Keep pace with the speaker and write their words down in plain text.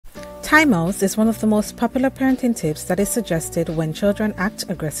Timeouts is one of the most popular parenting tips that is suggested when children act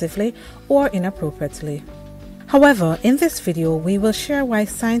aggressively or inappropriately. However, in this video, we will share why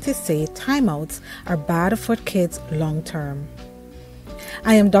scientists say timeouts are bad for kids long term.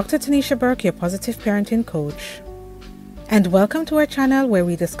 I am Dr. Tanisha Burke, your positive parenting coach. And welcome to our channel where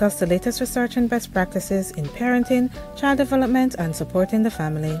we discuss the latest research and best practices in parenting, child development, and supporting the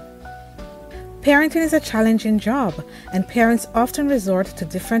family. Parenting is a challenging job, and parents often resort to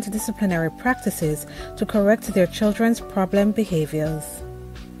different disciplinary practices to correct their children's problem behaviors.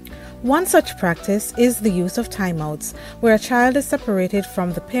 One such practice is the use of timeouts, where a child is separated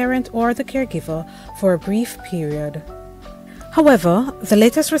from the parent or the caregiver for a brief period. However, the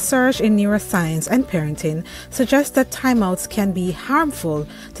latest research in neuroscience and parenting suggests that timeouts can be harmful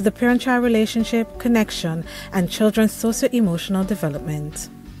to the parent-child relationship, connection, and children's socio-emotional development.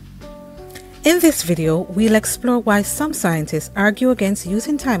 In this video, we'll explore why some scientists argue against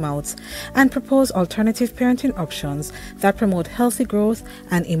using timeouts and propose alternative parenting options that promote healthy growth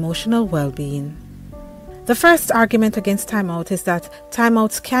and emotional well-being. The first argument against timeout is that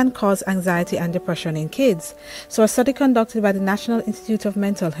timeouts can cause anxiety and depression in kids. So a study conducted by the National Institute of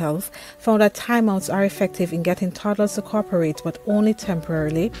Mental Health found that timeouts are effective in getting toddlers to cooperate, but only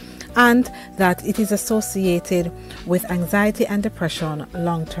temporarily, and that it is associated with anxiety and depression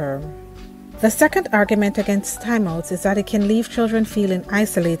long term. The second argument against timeouts is that it can leave children feeling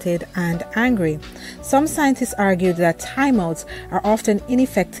isolated and angry. Some scientists argue that timeouts are often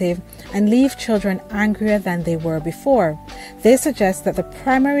ineffective and leave children angrier than they were before. They suggest that the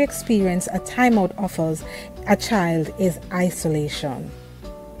primary experience a timeout offers a child is isolation.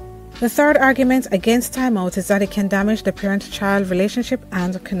 The third argument against timeout is that it can damage the parent-child relationship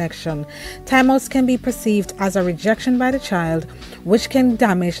and connection. Timeouts can be perceived as a rejection by the child, which can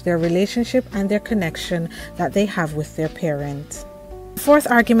damage their relationship and their connection that they have with their parent. The fourth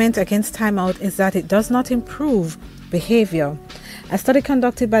argument against timeout is that it does not improve behavior. A study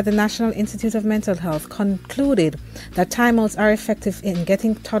conducted by the National Institute of Mental Health concluded that timeouts are effective in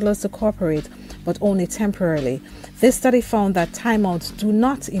getting toddlers to cooperate, but only temporarily. This study found that timeouts do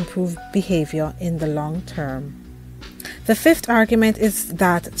not improve behavior in the long term. The fifth argument is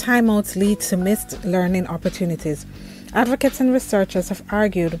that timeouts lead to missed learning opportunities. Advocates and researchers have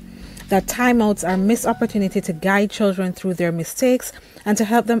argued that timeouts are a missed opportunity to guide children through their mistakes and to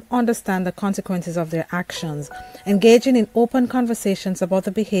help them understand the consequences of their actions. Engaging in open conversations about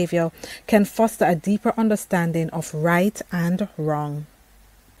the behavior can foster a deeper understanding of right and wrong.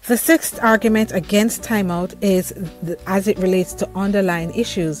 The sixth argument against timeout is as it relates to underlying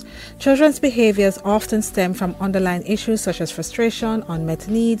issues. Children's behaviors often stem from underlying issues such as frustration, unmet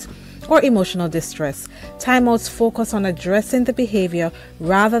needs, or emotional distress. Timeouts focus on addressing the behavior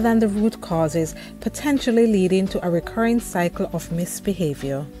rather than the root causes, potentially leading to a recurring cycle of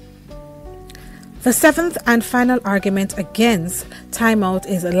misbehavior. The seventh and final argument against timeout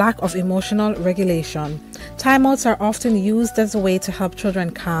is a lack of emotional regulation. Timeouts are often used as a way to help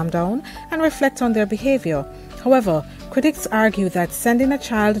children calm down and reflect on their behavior. However, critics argue that sending a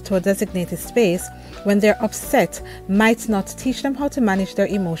child to a designated space when they're upset might not teach them how to manage their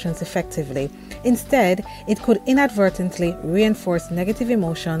emotions effectively. Instead, it could inadvertently reinforce negative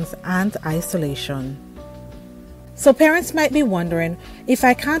emotions and isolation. So parents might be wondering, if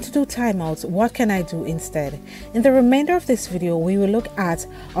I can't do timeouts, what can I do instead? In the remainder of this video, we will look at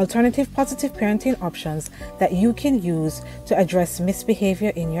alternative positive parenting options that you can use to address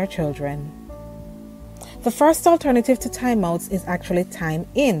misbehavior in your children. The first alternative to timeouts is actually time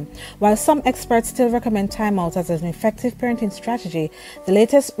in. While some experts still recommend timeouts as an effective parenting strategy, the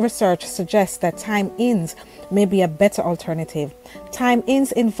latest research suggests that time-ins may be a better alternative.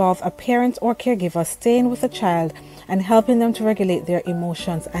 Time-ins involve a parent or caregiver staying with the child and helping them to regulate their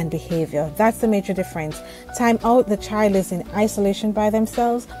emotions and behavior. That's the major difference. Time out, the child is in isolation by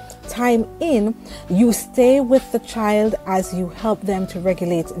themselves. Time in, you stay with the child as you help them to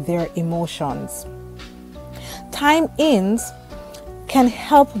regulate their emotions. Time-ins can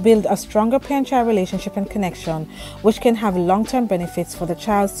help build a stronger parent-child relationship and connection, which can have long-term benefits for the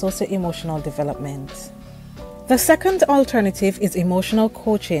child's socio-emotional development. The second alternative is emotional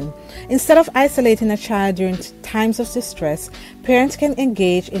coaching. Instead of isolating a child during times of distress, parents can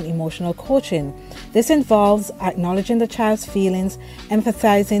engage in emotional coaching. This involves acknowledging the child's feelings,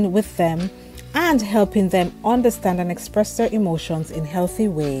 empathizing with them, and helping them understand and express their emotions in healthy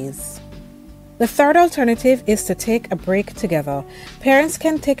ways. The third alternative is to take a break together. Parents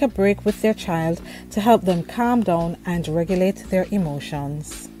can take a break with their child to help them calm down and regulate their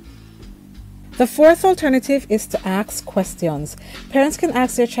emotions. The fourth alternative is to ask questions. Parents can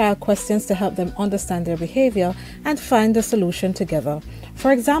ask their child questions to help them understand their behavior and find a solution together.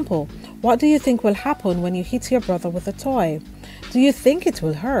 For example, what do you think will happen when you hit your brother with a toy? Do you think it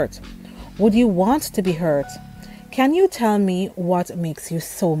will hurt? Would you want to be hurt? Can you tell me what makes you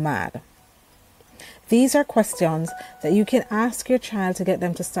so mad? These are questions that you can ask your child to get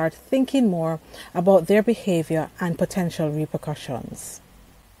them to start thinking more about their behavior and potential repercussions.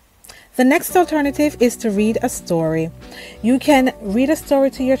 The next alternative is to read a story. You can read a story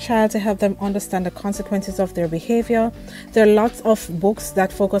to your child to help them understand the consequences of their behavior. There are lots of books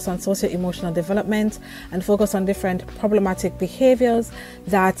that focus on socio-emotional development and focus on different problematic behaviors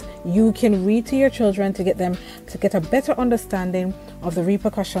that you can read to your children to get them to get a better understanding of the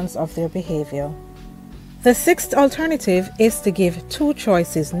repercussions of their behavior. The sixth alternative is to give 2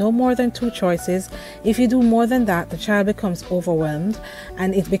 choices, no more than 2 choices. If you do more than that, the child becomes overwhelmed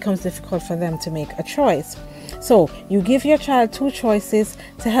and it becomes difficult for them to make a choice. So you give your child 2 choices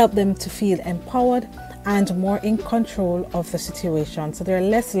to help them to feel empowered and more in control of the situation, so they're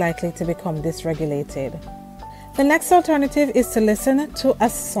less likely to become dysregulated. The next alternative is to listen to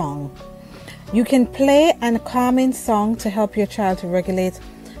a song. You can play a calming song to help your child to regulate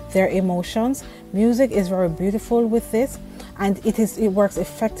their emotions. Music is very beautiful with this, and it works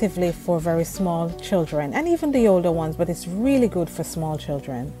effectively for very small children and even the older ones, but it's really good for small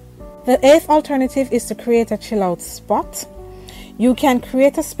children. The 8th alternative is to create a chill out spot. You can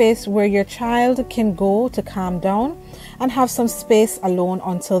create a space where your child can go to calm down and have some space alone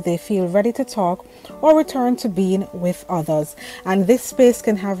until they feel ready to talk or return to being with others. And this space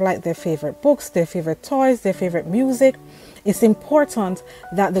can have like their favorite books, their favorite toys, their favorite music. It's important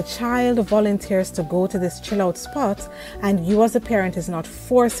that the child volunteers to go to this chill out spot, and you as a parent is not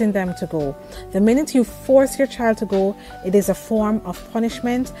forcing them to go. The minute you force your child to go, it is a form of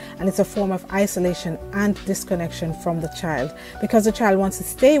punishment, and it's a form of isolation and disconnection from the child, because the child wants to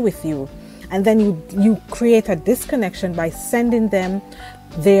stay with you, and then you create a disconnection by sending them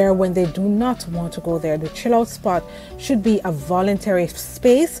there when they do not want to go there. The chill out spot should be a voluntary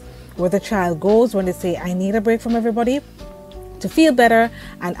space where the child goes when they say, I need a break from everybody to feel better,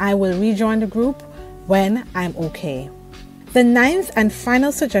 and I will rejoin the group when I'm okay. The 9th and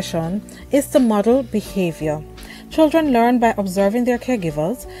final suggestion is to model behavior. Children learn by observing their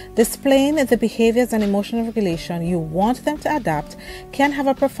caregivers. Displaying the behaviors and emotional regulation you want them to adapt can have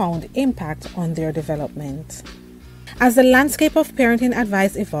a profound impact on their development. As the landscape of parenting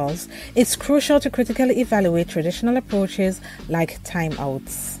advice evolves, it's crucial to critically evaluate traditional approaches like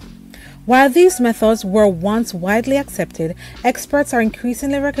timeouts. While these methods were once widely accepted, experts are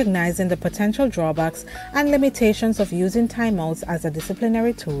increasingly recognizing the potential drawbacks and limitations of using timeouts as a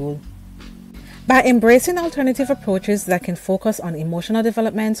disciplinary tool. By embracing alternative approaches that can focus on emotional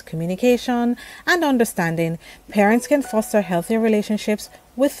development, communication, and understanding, parents can foster healthier relationships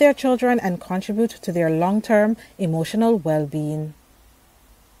with their children and contribute to their long-term emotional well-being.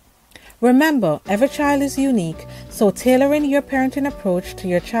 Remember, every child is unique, so tailoring your parenting approach to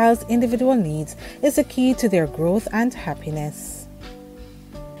your child's individual needs is the key to their growth and happiness.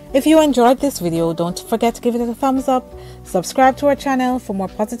 If you enjoyed this video, don't forget to give it a thumbs up, subscribe to our channel for more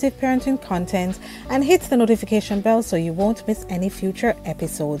positive parenting content, and hit the notification bell so you won't miss any future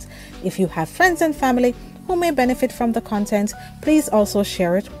episodes. If you have friends and family who may benefit from the content, please also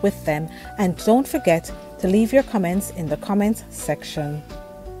share it with them, and don't forget to leave your comments in the comments section.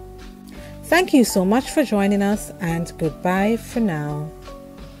 Thank you so much for joining us, and goodbye for now.